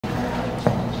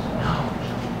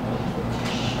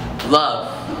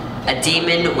Love, a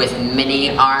demon with many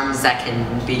arms that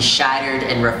can be shattered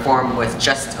and reformed with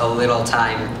just a little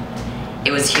time.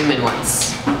 It was human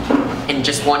once, and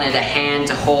just wanted a hand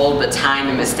to hold, but time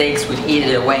and mistakes would eat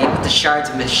it away with the shards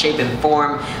of misshapen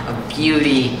form of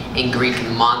beauty and Greek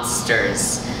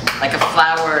monsters. Like a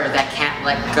flower that can't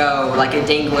let go, like a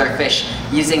dangler fish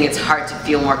using its heart to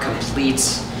feel more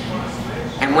complete.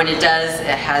 And when it does, it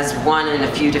has one in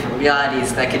a few different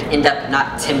realities that could end up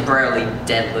not temporarily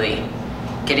deadly.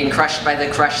 Getting crushed by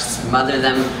the crush, smother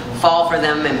them, fall for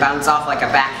them, and bounce off like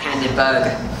a backhanded bug.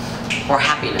 Or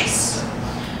happiness,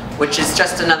 which is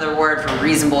just another word for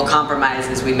reasonable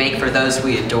compromises we make for those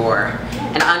we adore.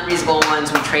 And unreasonable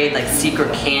ones we trade like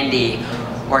secret candy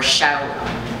or shout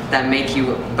that makes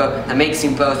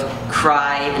you both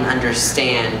cry and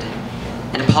understand.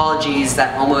 And apologies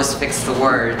that almost fix the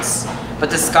words. But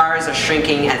the scars are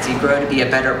shrinking as you grow to be a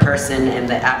better person, and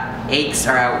the aches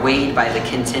are outweighed by the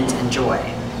content and joy.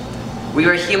 We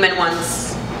were human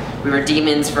once. We were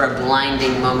demons for a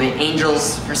blinding moment,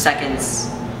 angels for seconds,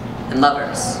 and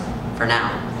lovers for now.